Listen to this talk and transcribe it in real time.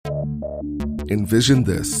Envision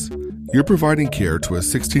this. You're providing care to a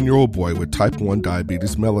 16-year-old boy with type 1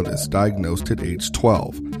 diabetes mellitus diagnosed at age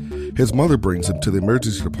 12. His mother brings him to the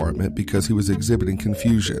emergency department because he was exhibiting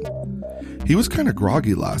confusion. He was kind of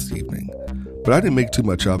groggy last evening, but I didn't make too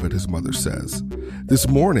much of it, his mother says. This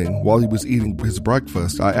morning, while he was eating his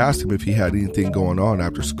breakfast, I asked him if he had anything going on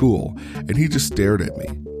after school, and he just stared at me.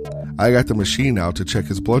 I got the machine out to check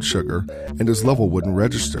his blood sugar, and his level wouldn't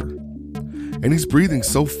register. And he's breathing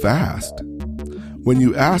so fast. When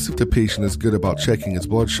you ask if the patient is good about checking his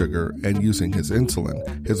blood sugar and using his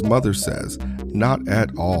insulin, his mother says, not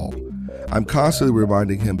at all. I'm constantly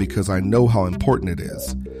reminding him because I know how important it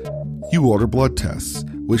is. You order blood tests,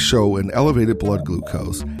 which show an elevated blood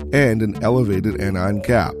glucose and an elevated anion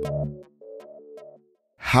gap.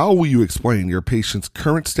 How will you explain your patient's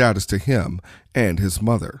current status to him and his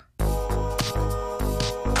mother?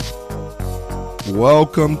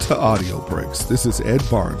 Welcome to Audio Breaks. This is Ed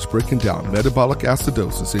Barnes breaking down metabolic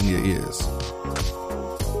acidosis in your ears.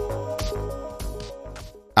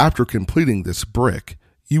 After completing this brick,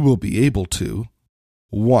 you will be able to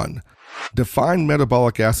 1. Define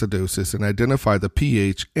metabolic acidosis and identify the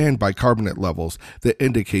pH and bicarbonate levels that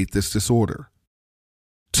indicate this disorder.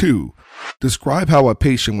 2. Describe how a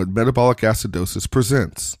patient with metabolic acidosis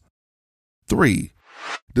presents. 3.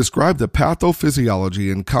 Describe the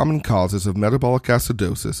pathophysiology and common causes of metabolic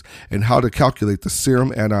acidosis and how to calculate the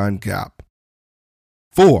serum anion gap.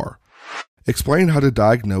 4. Explain how to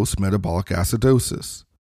diagnose metabolic acidosis.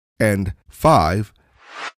 And 5.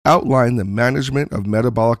 Outline the management of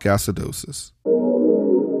metabolic acidosis.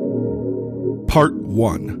 Part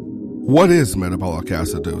 1. What is metabolic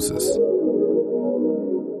acidosis?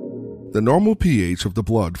 The normal pH of the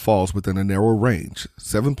blood falls within a narrow range,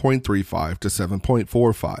 7.35 to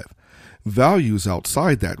 7.45. Values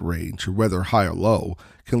outside that range, whether high or low,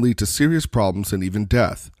 can lead to serious problems and even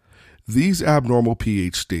death. These abnormal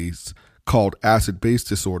pH states, called acid-base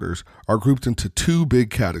disorders, are grouped into two big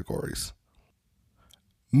categories.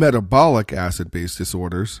 Metabolic acid-base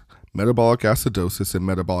disorders, metabolic acidosis and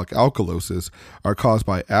metabolic alkalosis, are caused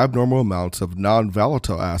by abnormal amounts of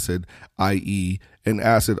non-volatile acid, i.e., an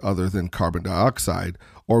acid other than carbon dioxide,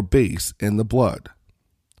 or base in the blood.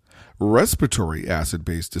 Respiratory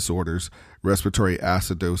acid-base disorders, respiratory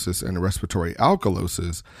acidosis and respiratory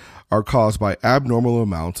alkalosis, are caused by abnormal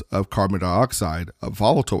amounts of carbon dioxide, a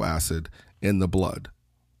volatile acid, in the blood.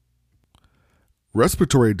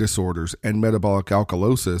 Respiratory disorders and metabolic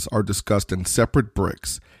alkalosis are discussed in separate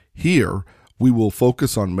bricks. Here, we will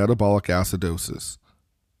focus on metabolic acidosis.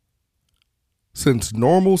 Since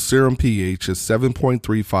normal serum pH is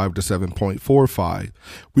 7.35 to 7.45,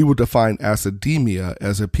 we will define acidemia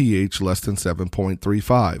as a pH less than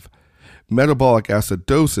 7.35. Metabolic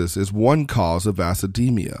acidosis is one cause of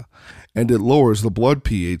acidemia, and it lowers the blood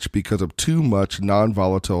pH because of too much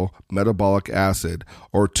non-volatile metabolic acid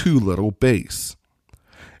or too little base.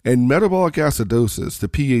 In metabolic acidosis, the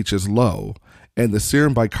pH is low, and the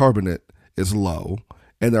serum bicarbonate is low,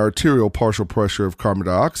 and the arterial partial pressure of carbon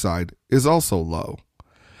dioxide is also low.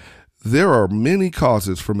 There are many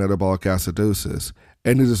causes for metabolic acidosis,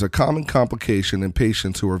 and it is a common complication in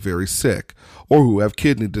patients who are very sick or who have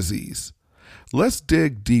kidney disease. Let's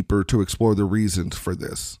dig deeper to explore the reasons for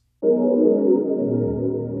this.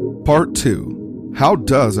 Part 2. How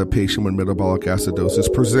does a patient with metabolic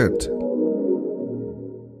acidosis present?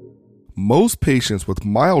 Most patients with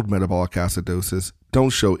mild metabolic acidosis don't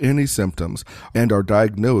show any symptoms and are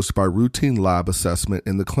diagnosed by routine lab assessment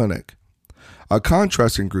in the clinic. A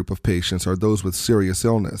contrasting group of patients are those with serious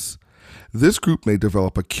illness. This group may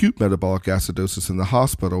develop acute metabolic acidosis in the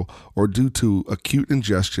hospital or due to acute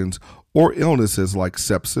ingestions or illnesses like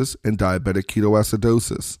sepsis and diabetic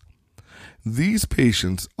ketoacidosis. These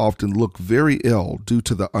patients often look very ill due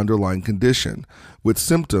to the underlying condition, with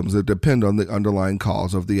symptoms that depend on the underlying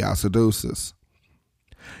cause of the acidosis.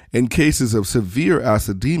 In cases of severe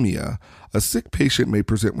acidemia, a sick patient may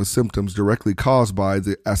present with symptoms directly caused by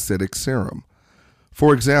the acidic serum.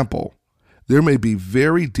 For example, there may be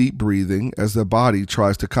very deep breathing as the body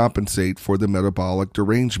tries to compensate for the metabolic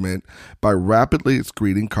derangement by rapidly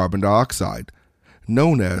excreting carbon dioxide,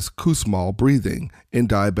 known as Kussmaul breathing in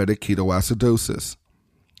diabetic ketoacidosis.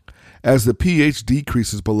 As the pH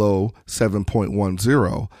decreases below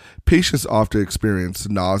 7.10, patients often experience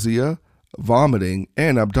nausea, vomiting,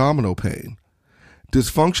 and abdominal pain.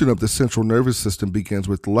 Dysfunction of the central nervous system begins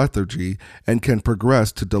with lethargy and can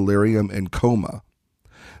progress to delirium and coma.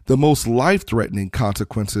 The most life-threatening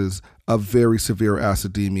consequences of very severe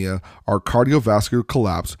acidemia are cardiovascular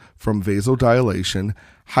collapse from vasodilation,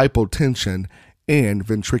 hypotension, and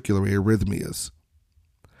ventricular arrhythmias.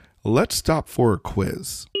 Let's stop for a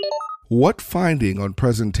quiz. What finding on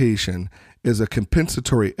presentation is a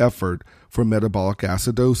compensatory effort for metabolic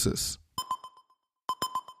acidosis?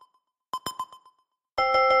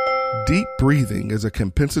 Deep breathing is a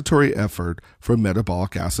compensatory effort for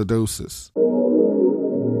metabolic acidosis.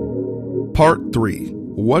 Part 3.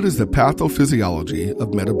 What is the pathophysiology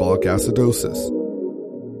of metabolic acidosis?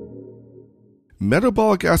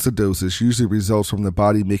 Metabolic acidosis usually results from the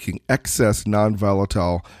body making excess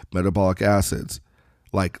non-volatile metabolic acids,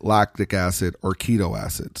 like lactic acid or keto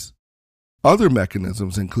acids. Other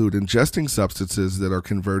mechanisms include ingesting substances that are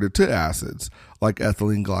converted to acids, like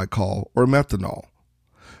ethylene glycol or methanol,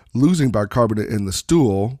 losing bicarbonate in the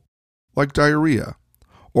stool, like diarrhea,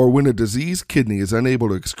 or when a diseased kidney is unable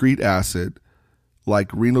to excrete acid,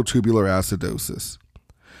 like renal tubular acidosis.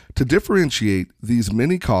 To differentiate these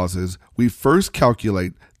many causes, we first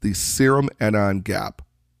calculate the serum anion gap.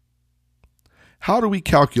 How do we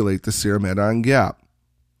calculate the serum anion gap?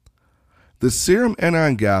 The serum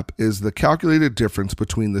anion gap is the calculated difference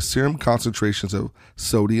between the serum concentrations of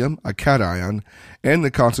sodium, a cation, and the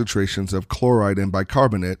concentrations of chloride and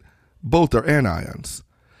bicarbonate, both are anions.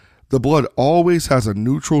 The blood always has a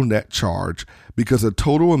neutral net charge because the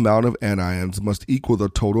total amount of anions must equal the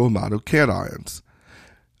total amount of cations.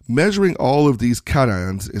 Measuring all of these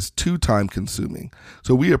cations is too time consuming,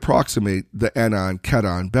 so we approximate the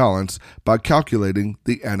anion-cation balance by calculating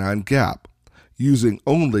the anion gap, using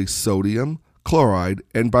only sodium, chloride,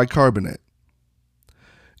 and bicarbonate.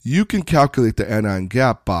 You can calculate the anion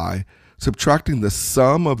gap by subtracting the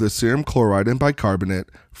sum of the serum chloride and bicarbonate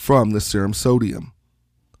from the serum sodium.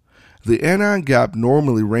 The anion gap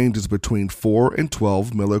normally ranges between 4 and 12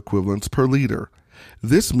 milliequivalents per liter.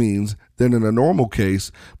 This means that in a normal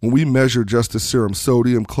case, when we measure just the serum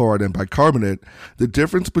sodium, chloride, and bicarbonate, the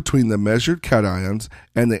difference between the measured cations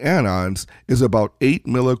and the anions is about 8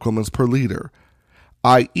 milliequivalents per liter,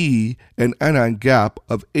 i.e., an anion gap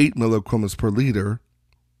of 8 milliequivalents per liter.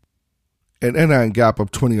 An anion gap of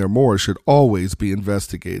 20 or more should always be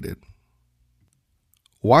investigated.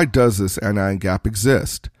 Why does this anion gap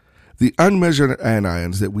exist? The unmeasured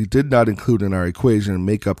anions that we did not include in our equation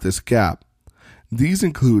make up this gap. These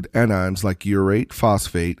include anions like urate,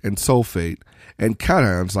 phosphate, and sulfate, and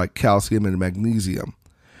cations like calcium and magnesium.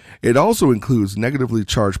 It also includes negatively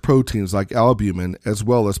charged proteins like albumin as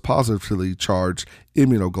well as positively charged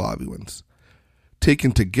immunoglobulins.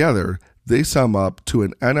 Taken together, they sum up to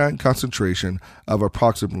an anion concentration of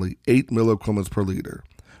approximately 8 milliequivalents per liter,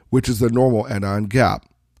 which is the normal anion gap.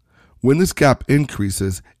 When this gap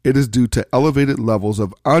increases, it is due to elevated levels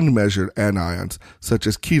of unmeasured anions such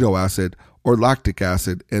as keto acid or lactic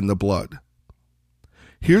acid in the blood.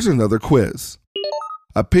 Here's another quiz.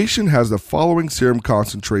 A patient has the following serum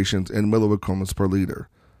concentrations in milliequivalents per liter: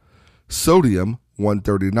 sodium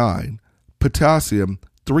 139, potassium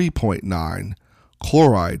 3.9,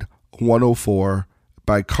 chloride 104,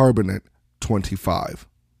 bicarbonate 25.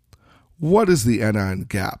 What is the anion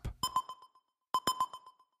gap?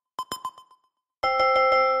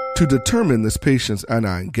 To determine this patient's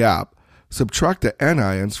anion gap, subtract the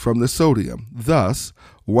anions from the sodium. Thus,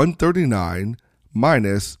 139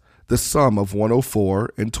 minus the sum of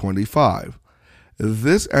 104 and 25.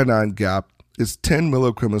 This anion gap is 10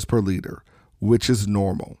 milliequivalents per liter, which is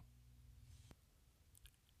normal.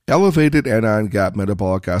 Elevated anion gap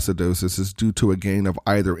metabolic acidosis is due to a gain of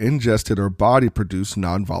either ingested or body-produced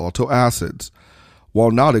non-volatile acids.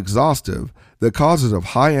 While not exhaustive, the causes of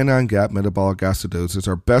high anion gap metabolic acidosis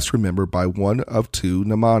are best remembered by one of two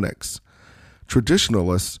mnemonics.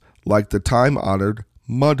 Traditionalists like the time-honored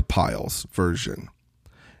mud piles version.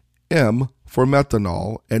 M for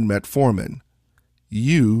methanol and metformin.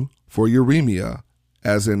 U for uremia,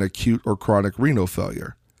 as in acute or chronic renal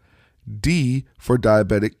failure. D for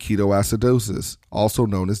diabetic ketoacidosis, also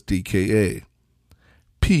known as DKA.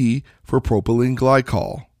 P for propylene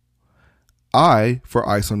glycol. I for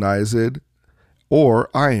isoniazid or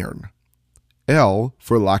iron. L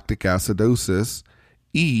for lactic acidosis.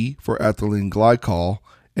 E for ethylene glycol,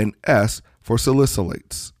 and S for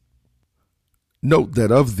salicylates. Note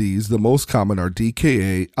that of these, the most common are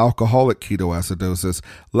DKA, alcoholic ketoacidosis,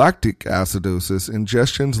 lactic acidosis,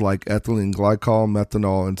 ingestions like ethylene glycol,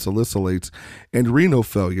 methanol, and salicylates, and renal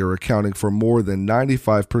failure accounting for more than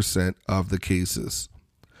 95% of the cases.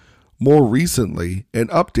 More recently, an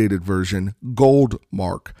updated version, Gold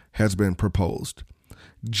Mark, has been proposed.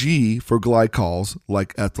 G for glycols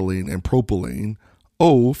like ethylene and propylene,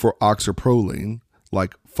 O for oxyproline,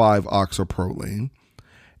 like 5-oxyproline,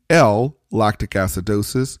 L, lactic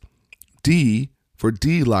acidosis, D for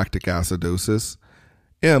D-lactic acidosis,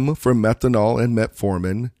 M for methanol and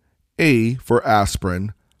metformin, A for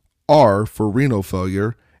aspirin, R for renal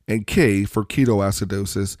failure, and K for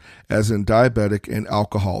ketoacidosis, as in diabetic and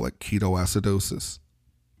alcoholic ketoacidosis.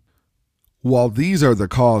 While these are the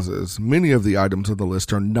causes, many of the items on the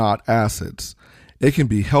list are not acids. It can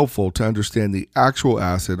be helpful to understand the actual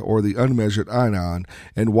acid or the unmeasured ion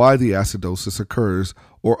and why the acidosis occurs,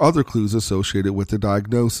 or other clues associated with the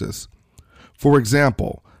diagnosis. For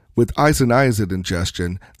example, with isoniazid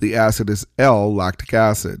ingestion, the acid is L-lactic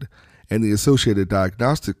acid, and the associated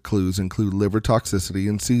diagnostic clues include liver toxicity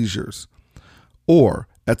and seizures. Or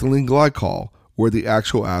ethylene glycol, where the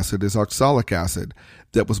actual acid is oxalic acid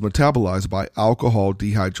that was metabolized by alcohol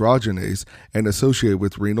dehydrogenase and associated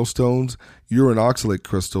with renal stones, urine oxalate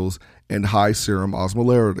crystals, and high serum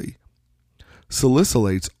osmolarity.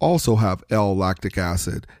 Salicylates also have L-lactic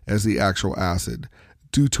acid as the actual acid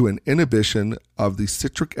due to an inhibition of the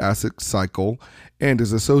citric acid cycle and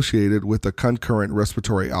is associated with a concurrent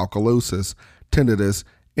respiratory alkalosis, tinnitus,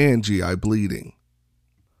 and GI bleeding.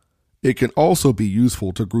 It can also be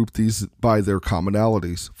useful to group these by their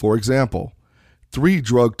commonalities. For example, 3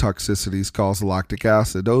 drug toxicities cause lactic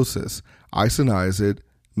acidosis: isoniazid,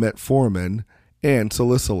 metformin, and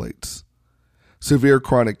salicylates. Severe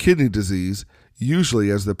chronic kidney disease, usually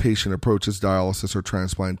as the patient approaches dialysis or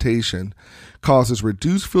transplantation, causes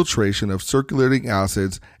reduced filtration of circulating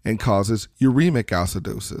acids and causes uremic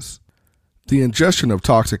acidosis. The ingestion of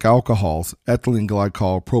toxic alcohols, ethylene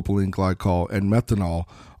glycol, propylene glycol, and methanol,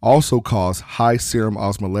 also cause high serum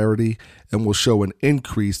osmolarity and will show an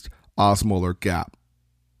increased osmolar gap.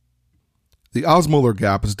 The osmolar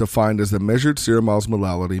gap is defined as the measured serum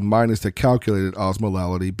osmolality minus the calculated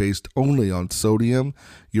osmolality based only on sodium,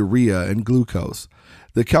 urea, and glucose.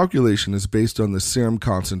 The calculation is based on the serum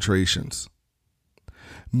concentrations.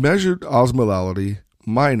 Measured osmolality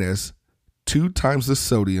minus 2 times the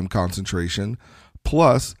sodium concentration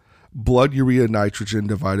plus blood urea nitrogen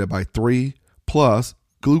divided by 3 plus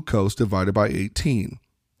glucose divided by 18.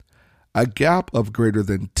 A gap of greater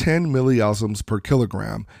than 10 milliosmoles per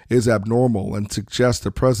kilogram is abnormal and suggests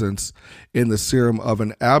the presence in the serum of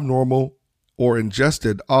an abnormal or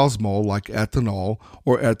ingested osmol like ethanol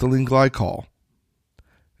or ethylene glycol.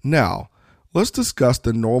 Now, let's discuss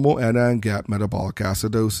the normal anion gap metabolic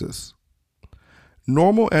acidosis.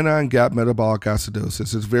 Normal anion gap metabolic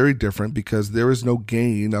acidosis is very different because there is no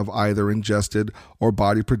gain of either ingested or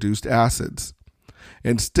body-produced acids.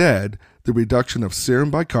 Instead, the reduction of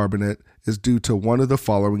serum bicarbonate is due to one of the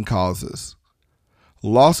following causes: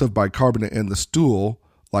 loss of bicarbonate in the stool,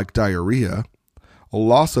 like diarrhea,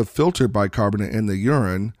 loss of filtered bicarbonate in the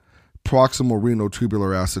urine, proximal renal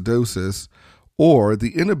tubular acidosis, or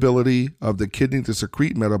the inability of the kidney to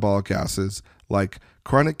secrete metabolic acids, like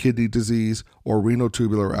chronic kidney disease or renal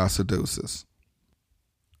tubular acidosis.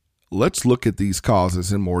 Let's look at these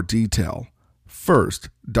causes in more detail. First,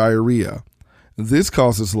 diarrhea. This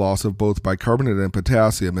causes loss of both bicarbonate and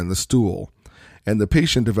potassium in the stool, and the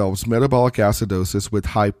patient develops metabolic acidosis with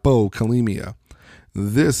hypokalemia.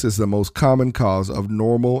 This is the most common cause of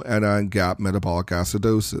normal anion gap metabolic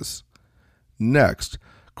acidosis. Next,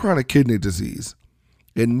 chronic kidney disease.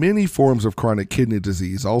 In many forms of chronic kidney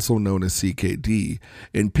disease, also known as CKD,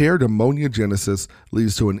 impaired ammoniogenesis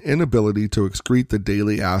leads to an inability to excrete the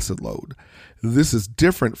daily acid load. This is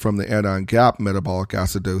different from the anion gap metabolic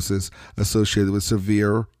acidosis associated with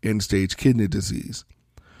severe end-stage kidney disease.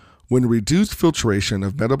 When reduced filtration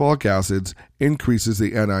of metabolic acids increases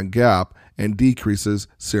the anion gap and decreases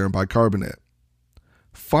serum bicarbonate.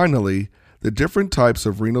 Finally, the different types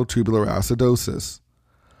of renal tubular acidosis.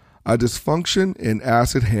 A dysfunction in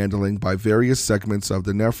acid handling by various segments of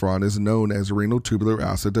the nephron is known as renal tubular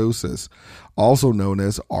acidosis, also known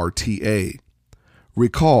as RTA.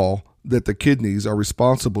 Recall that the kidneys are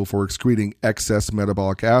responsible for excreting excess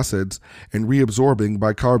metabolic acids and reabsorbing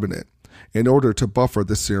bicarbonate in order to buffer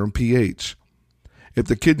the serum pH. If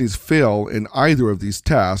the kidneys fail in either of these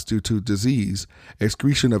tasks due to disease,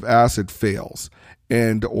 excretion of acid fails,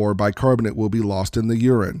 and or bicarbonate will be lost in the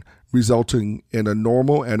urine, resulting in a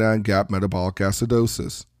normal anion gap metabolic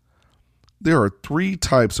acidosis. There are 3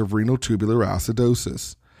 types of renal tubular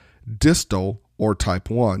acidosis: distal, or type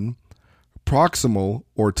 1, proximal,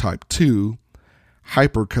 or type 2,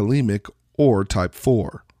 hyperkalemic, or type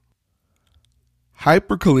 4.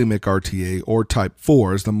 Hyperkalemic RTA, or type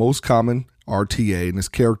 4, is the most common RTA and is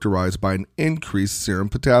characterized by an increased serum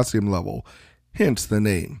potassium level, hence the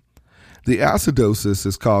name. The acidosis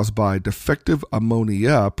is caused by defective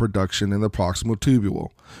ammonia production in the proximal tubule,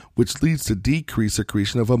 which leads to decreased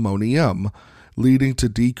secretion of ammonium, leading to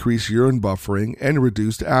decreased urine buffering and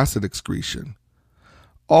reduced acid excretion.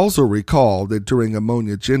 Also recall that during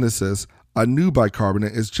ammoniogenesis, a new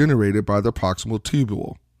bicarbonate is generated by the proximal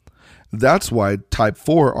tubule. That's why type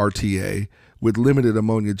 4 RTA, with limited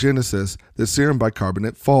ammonogenesis, the serum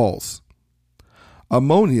bicarbonate falls.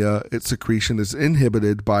 Ammonia, its secretion is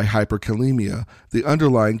inhibited by hyperkalemia, the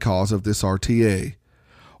underlying cause of this RTA.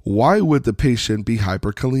 Why would the patient be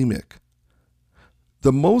hyperkalemic?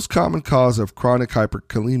 The most common cause of chronic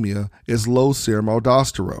hyperkalemia is low serum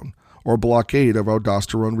aldosterone, or blockade of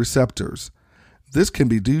aldosterone receptors. This can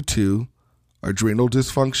be due to adrenal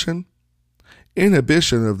dysfunction,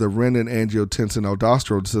 inhibition of the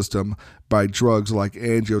renin-angiotensin-aldosterone system by drugs like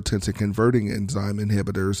angiotensin-converting enzyme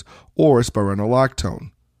inhibitors or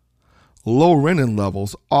spironolactone, low renin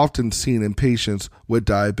levels often seen in patients with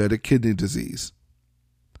diabetic kidney disease.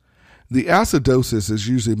 The acidosis is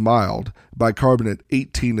usually mild, bicarbonate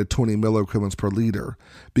 18 to 20 milliequivalents per liter,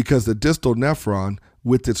 because the distal nephron,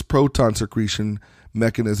 with its proton secretion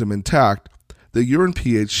mechanism intact, the urine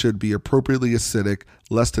pH should be appropriately acidic,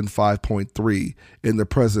 less than 5.3, in the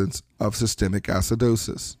presence of systemic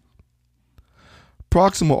acidosis.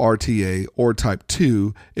 Proximal RTA, or type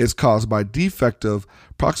 2, is caused by defective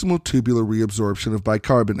proximal tubular reabsorption of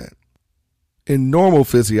bicarbonate. In normal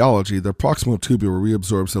physiology, the proximal tubule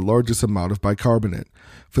reabsorbs the largest amount of bicarbonate,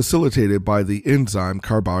 facilitated by the enzyme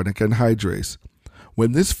carbonic anhydrase.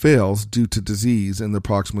 When this fails due to disease in the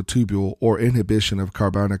proximal tubule or inhibition of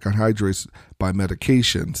carbonic anhydrase by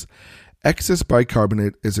medications, excess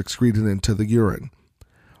bicarbonate is excreted into the urine.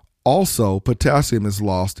 Also, potassium is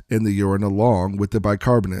lost in the urine along with the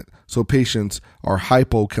bicarbonate, so patients are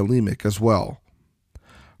hypokalemic as well.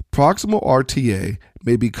 Proximal RTA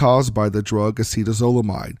may be caused by the drug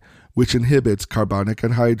acetazolamide, which inhibits carbonic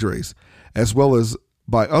anhydrase, as well as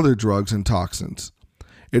by other drugs and toxins.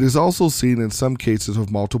 It is also seen in some cases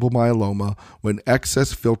of multiple myeloma when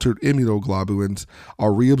excess filtered immunoglobulins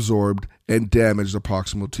are reabsorbed and damage the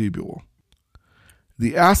proximal tubule.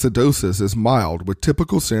 The acidosis is mild with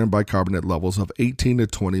typical serum bicarbonate levels of 18 to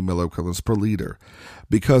 20 milliequivalents per liter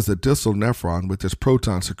because the distal nephron with its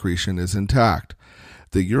proton secretion is intact.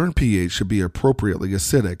 The urine pH should be appropriately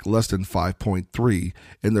acidic, less than 5.3,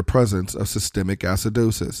 in the presence of systemic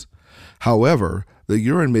acidosis. However, the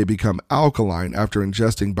urine may become alkaline after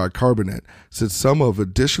ingesting bicarbonate, since some of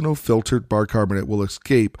additional filtered bicarbonate will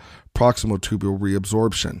escape proximal tubule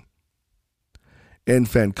reabsorption. In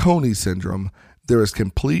Fanconi syndrome, there is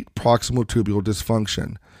complete proximal tubule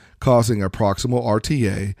dysfunction, causing a proximal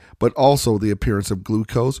RTA, but also the appearance of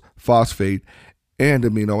glucose, phosphate, and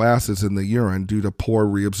amino acids in the urine due to poor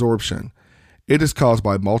reabsorption. It is caused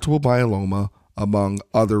by multiple myeloma, among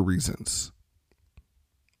other reasons.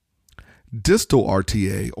 Distal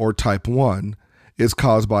RTA, or type 1, is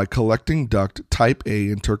caused by collecting duct type A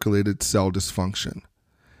intercalated cell dysfunction.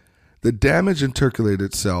 The damaged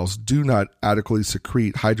intercalated cells do not adequately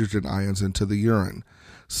secrete hydrogen ions into the urine,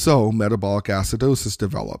 so metabolic acidosis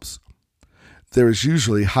develops. There is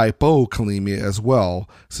usually hypokalemia as well,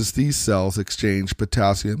 since these cells exchange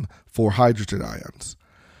potassium for hydrogen ions.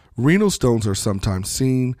 Renal stones are sometimes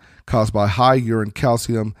seen, caused by high urine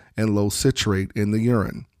calcium and low citrate in the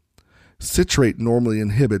urine. Citrate normally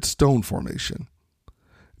inhibits stone formation.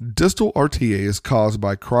 Distal RTA is caused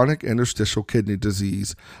by chronic interstitial kidney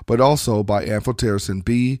disease, but also by amphotericin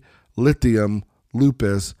B, lithium,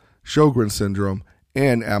 lupus, Sjogren's syndrome,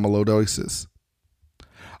 and amyloidosis.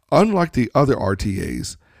 Unlike the other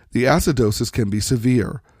RTAs, the acidosis can be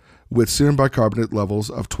severe, with serum bicarbonate levels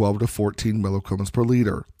of 12 to 14 milliequivalents per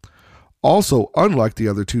liter. Also, unlike the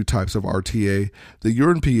other two types of RTA, the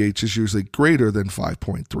urine pH is usually greater than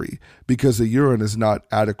 5.3 because the urine is not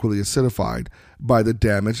adequately acidified by the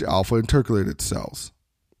damaged alpha intercalated cells.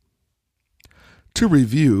 To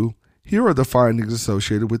review, here are the findings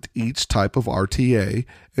associated with each type of RTA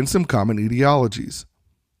and some common etiologies.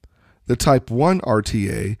 The type 1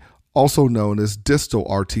 RTA, also known as distal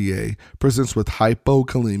RTA, presents with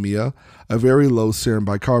hypokalemia, a very low serum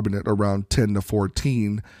bicarbonate around 10 to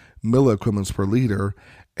 14 milliequivalents per liter,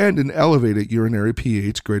 and an elevated urinary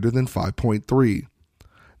pH greater than 5.3.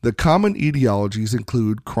 The common etiologies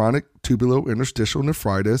include chronic tubulointerstitial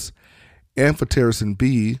nephritis, amphotericin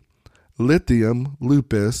B, lithium,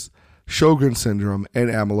 lupus, Sjogren's syndrome, and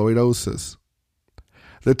amyloidosis.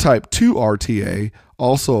 The type 2 RTA,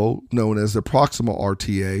 also known as the proximal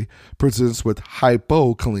RTA, presents with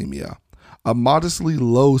hypokalemia, a modestly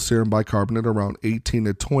low serum bicarbonate around 18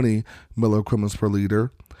 to 20 milliequivalents per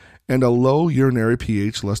liter, and a low urinary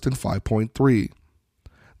pH less than 5.3.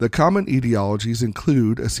 The common etiologies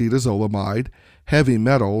include acetazolamide, heavy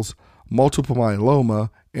metals, multiple myeloma,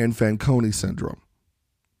 and Fanconi syndrome.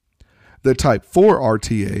 The type 4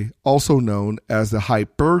 RTA, also known as the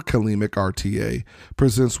hyperkalemic RTA,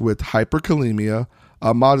 presents with hyperkalemia,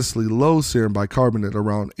 a modestly low serum bicarbonate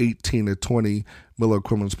around 18 to 20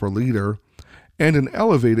 milliequivalents per liter, and an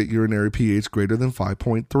elevated urinary pH greater than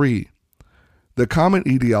 5.3. The common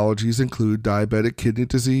etiologies include diabetic kidney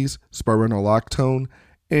disease, spironolactone,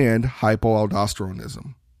 and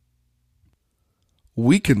hypoaldosteronism.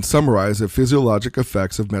 We can summarize the physiologic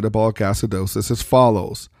effects of metabolic acidosis as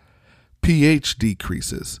follows. pH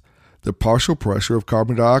decreases. The partial pressure of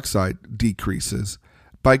carbon dioxide decreases.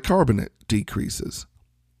 Bicarbonate decreases.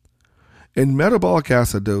 In metabolic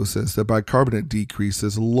acidosis, the bicarbonate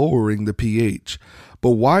decreases, lowering the pH.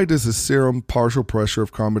 But why does the serum partial pressure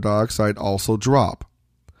of carbon dioxide also drop?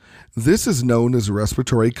 This is known as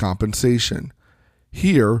respiratory compensation.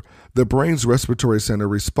 Here, the brain's respiratory center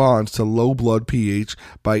responds to low blood pH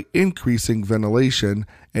by increasing ventilation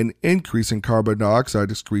and increasing carbon dioxide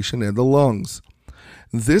excretion in the lungs.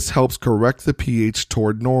 This helps correct the pH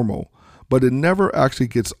toward normal, but it never actually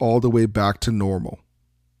gets all the way back to normal.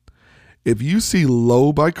 If you see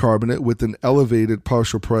low bicarbonate with an elevated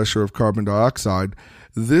partial pressure of carbon dioxide,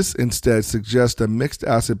 this instead suggests a mixed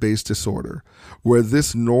acid-base disorder, where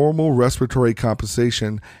this normal respiratory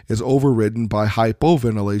compensation is overridden by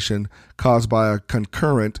hypoventilation caused by a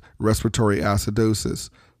concurrent respiratory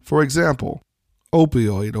acidosis. For example,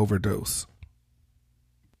 opioid overdose.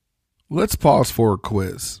 Let's pause for a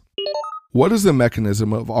quiz. What is the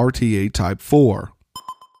mechanism of RTA type 4?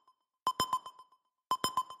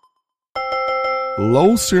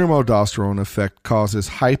 Low serum aldosterone effect causes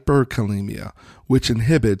hyperkalemia, which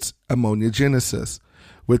inhibits ammonogenesis.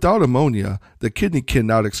 Without ammonia, the kidney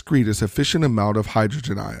cannot excrete a sufficient amount of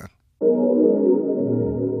hydrogen ion.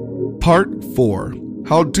 Part 4.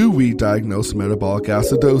 How do we diagnose metabolic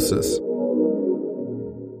acidosis?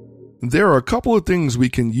 There are a couple of things we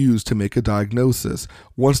can use to make a diagnosis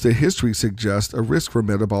once the history suggests a risk for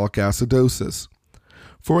metabolic acidosis.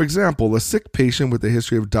 For example, a sick patient with a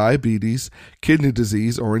history of diabetes, kidney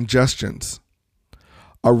disease, or ingestions.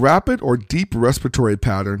 A rapid or deep respiratory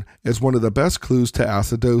pattern is one of the best clues to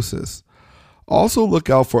acidosis. Also look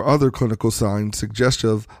out for other clinical signs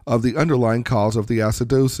suggestive of the underlying cause of the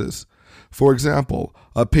acidosis. For example,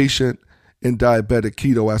 a patient in diabetic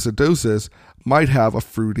ketoacidosis might have a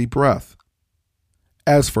fruity breath.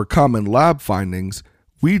 As for common lab findings,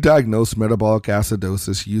 we diagnose metabolic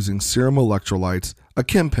acidosis using serum electrolytes, a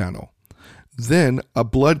chem panel, then a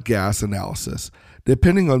blood gas analysis.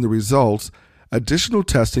 Depending on the results, additional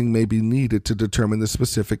testing may be needed to determine the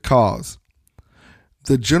specific cause.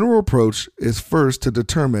 The general approach is first to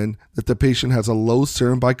determine that the patient has a low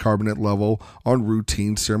serum bicarbonate level on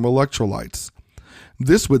routine serum electrolytes.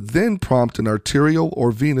 This would then prompt an arterial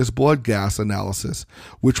or venous blood gas analysis,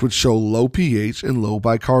 which would show low pH and low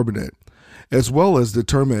bicarbonate, as well as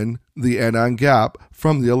determine the anion gap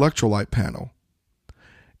from the electrolyte panel.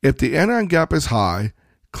 If the anion gap is high,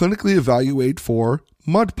 clinically evaluate for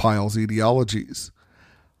mud piles etiologies.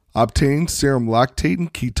 Obtain serum lactate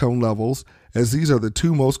and ketone levels, as these are the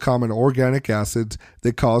two most common organic acids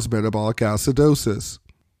that cause metabolic acidosis.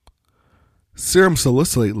 Serum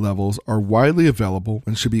salicylate levels are widely available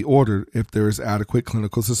and should be ordered if there is adequate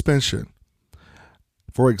clinical suspension.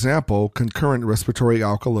 For example, concurrent respiratory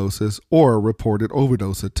alkalosis or a reported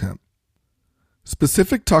overdose attempt.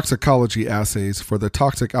 Specific toxicology assays for the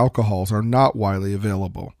toxic alcohols are not widely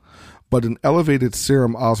available, but an elevated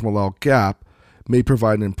serum osmolar gap may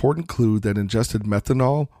provide an important clue that ingested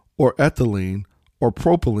methanol or ethylene or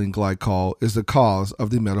propylene glycol is the cause of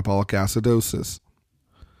the metabolic acidosis.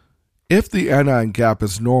 If the anion gap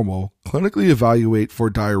is normal, clinically evaluate for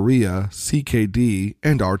diarrhea, CKD,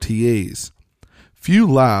 and RTAs. Few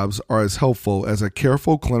labs are as helpful as a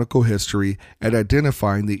careful clinical history at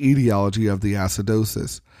identifying the etiology of the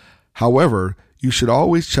acidosis. However, you should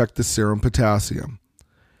always check the serum potassium.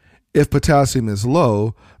 If potassium is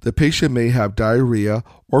low, the patient may have diarrhea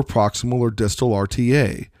or proximal or distal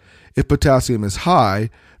RTA. If potassium is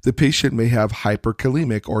high, the patient may have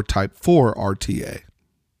hyperkalemic or type 4 RTA.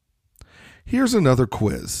 Here's another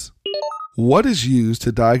quiz. What is used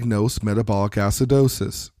to diagnose metabolic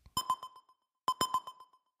acidosis?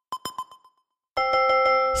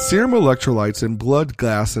 Serum electrolytes and blood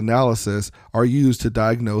gas analysis are used to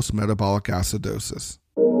diagnose metabolic acidosis.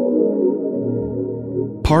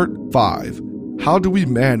 Part 5. How do we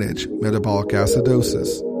manage metabolic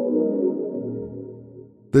acidosis?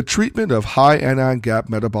 The treatment of high anion gap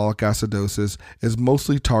metabolic acidosis is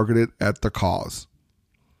mostly targeted at the cause.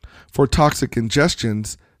 For toxic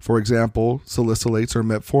ingestions, for example, salicylates or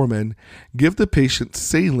metformin, give the patient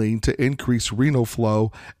saline to increase renal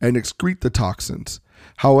flow and excrete the toxins.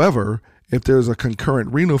 However, if there is a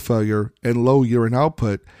concurrent renal failure and low urine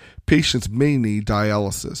output, patients may need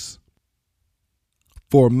dialysis.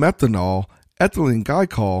 For methanol, ethylene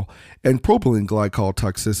glycol, and propylene glycol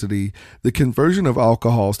toxicity, the conversion of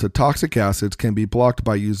alcohols to toxic acids can be blocked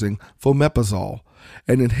by using fomepizole,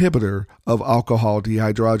 an inhibitor of alcohol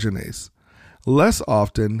dehydrogenase. Less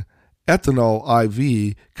often, ethanol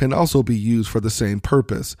IV can also be used for the same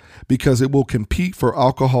purpose because it will compete for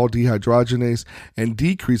alcohol dehydrogenase and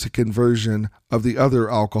decrease the conversion of the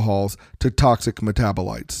other alcohols to toxic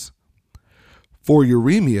metabolites. For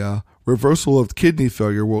uremia, reversal of kidney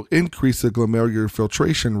failure will increase the glomerular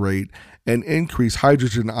filtration rate and increase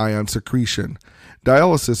hydrogen ion secretion.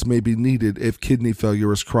 Dialysis may be needed if kidney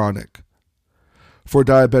failure is chronic. For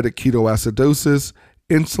diabetic ketoacidosis,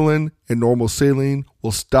 insulin and normal saline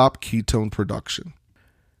will stop ketone production.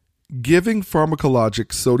 Giving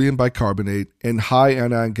pharmacologic sodium bicarbonate in high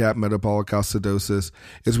anion gap metabolic acidosis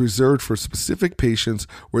is reserved for specific patients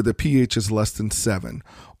where the pH is less than 7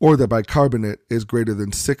 or the bicarbonate is greater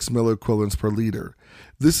than 6 milliequivalents per liter.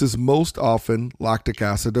 This is most often lactic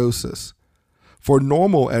acidosis. For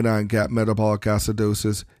normal anion gap metabolic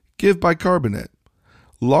acidosis, give bicarbonate.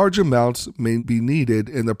 Large amounts may be needed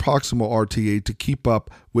in the proximal RTA to keep up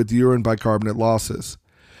with urine bicarbonate losses.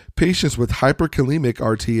 Patients with hyperkalemic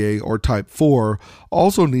RTA or type 4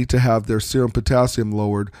 also need to have their serum potassium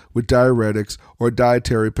lowered with diuretics or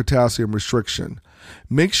dietary potassium restriction.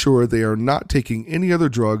 Make sure they are not taking any other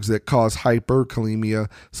drugs that cause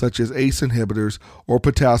hyperkalemia, such as ACE inhibitors or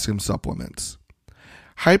potassium supplements.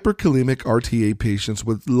 Hyperkalemic RTA patients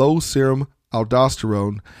with low serum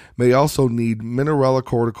aldosterone may also need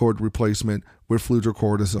mineralocorticoid replacement with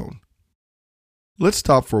fludrocortisone. Let's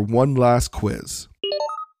stop for one last quiz.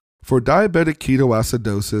 For diabetic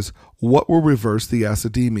ketoacidosis, what will reverse the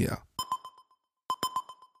acidemia?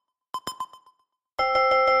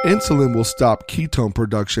 Insulin will stop ketone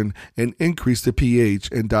production and increase the pH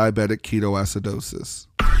in diabetic ketoacidosis.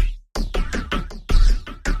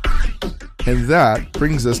 And that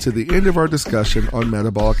brings us to the end of our discussion on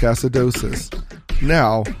metabolic acidosis.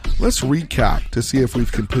 Now, let's recap to see if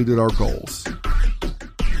we've completed our goals.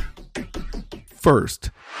 First,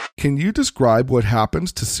 can you describe what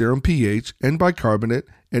happens to serum pH and bicarbonate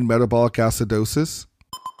in metabolic acidosis?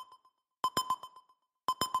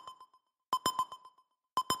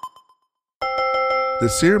 The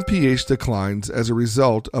serum pH declines as a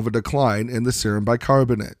result of a decline in the serum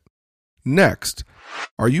bicarbonate. Next,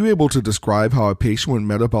 are you able to describe how a patient with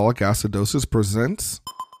metabolic acidosis presents?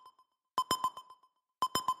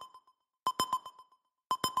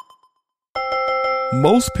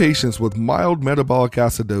 Most patients with mild metabolic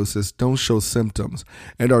acidosis don't show symptoms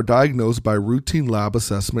and are diagnosed by routine lab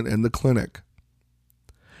assessment in the clinic.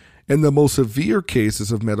 In the most severe cases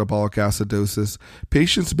of metabolic acidosis,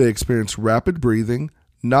 patients may experience rapid breathing,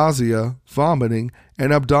 nausea, vomiting,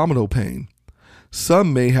 and abdominal pain.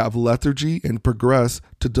 Some may have lethargy and progress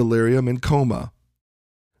to delirium and coma.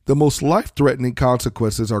 The most life-threatening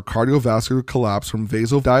consequences are cardiovascular collapse from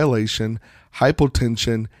vasodilation,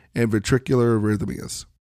 hypotension, and ventricular arrhythmias.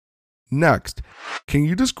 Next, can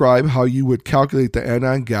you describe how you would calculate the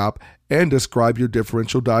anion gap and describe your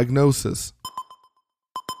differential diagnosis?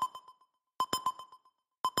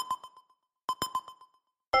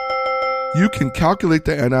 You can calculate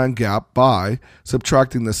the anion gap by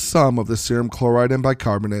subtracting the sum of the serum chloride and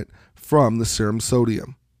bicarbonate from the serum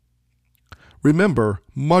sodium. Remember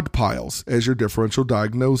mud piles as your differential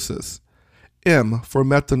diagnosis. M for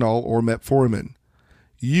methanol or metformin.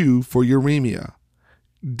 U for uremia.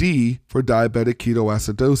 D for diabetic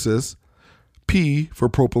ketoacidosis. P for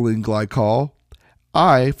propylene glycol.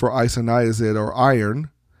 I for isoniazid or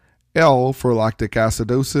iron. L for lactic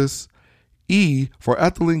acidosis. E for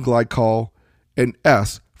ethylene glycol. And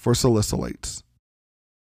S for salicylates.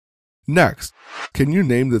 Next, can you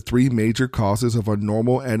name the 3 major causes of a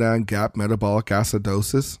normal anion gap metabolic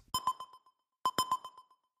acidosis?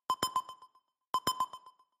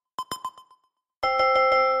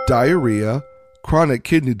 Diarrhea, chronic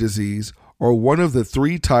kidney disease, or one of the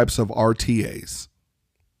 3 types of RTAs.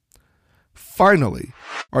 Finally,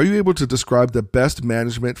 are you able to describe the best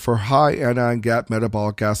management for high anion gap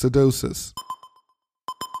metabolic acidosis?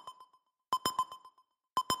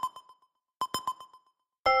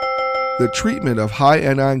 The treatment of high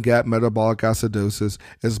anion gap metabolic acidosis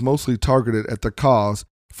is mostly targeted at the cause.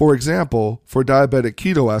 For example, for diabetic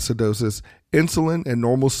ketoacidosis, insulin and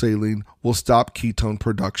normal saline will stop ketone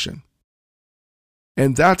production.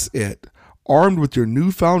 And that's it. Armed with your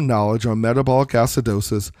newfound knowledge on metabolic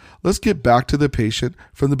acidosis, let's get back to the patient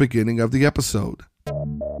from the beginning of the episode.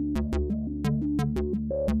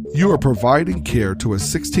 You are providing care to a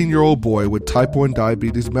 16-year-old boy with type 1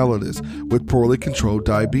 diabetes mellitus with poorly controlled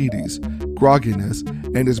diabetes, grogginess,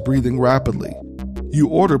 and is breathing rapidly. You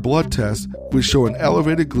order blood tests which show an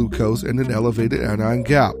elevated glucose and an elevated anion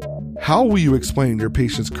gap. How will you explain your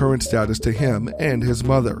patient's current status to him and his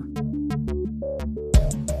mother?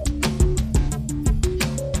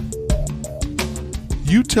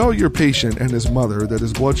 You tell your patient and his mother that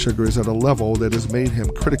his blood sugar is at a level that has made him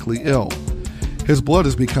critically ill. His blood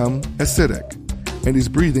has become acidic, and he's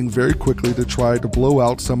breathing very quickly to try to blow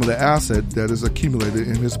out some of the acid that is accumulated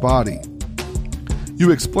in his body. You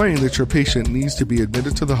explain that your patient needs to be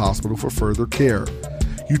admitted to the hospital for further care.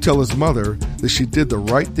 You tell his mother that she did the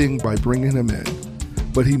right thing by bringing him in,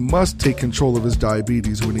 but he must take control of his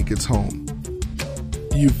diabetes when he gets home.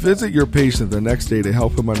 You visit your patient the next day to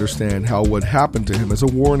help him understand how what happened to him is a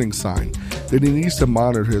warning sign that he needs to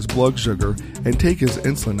monitor his blood sugar and take his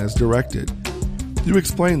insulin as directed. You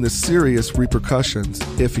explain the serious repercussions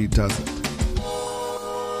if he doesn't.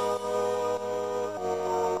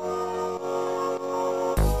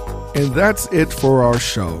 And that's it for our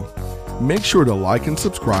show. Make sure to like and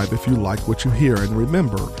subscribe if you like what you hear, and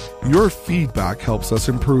remember, your feedback helps us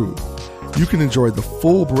improve. You can enjoy the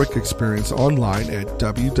full Brick experience online at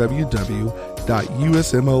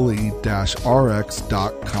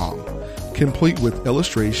www.usmle-rx.com, complete with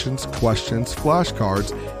illustrations, questions,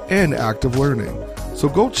 flashcards, and active learning. So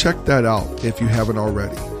go check that out if you haven't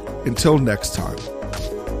already. Until next time.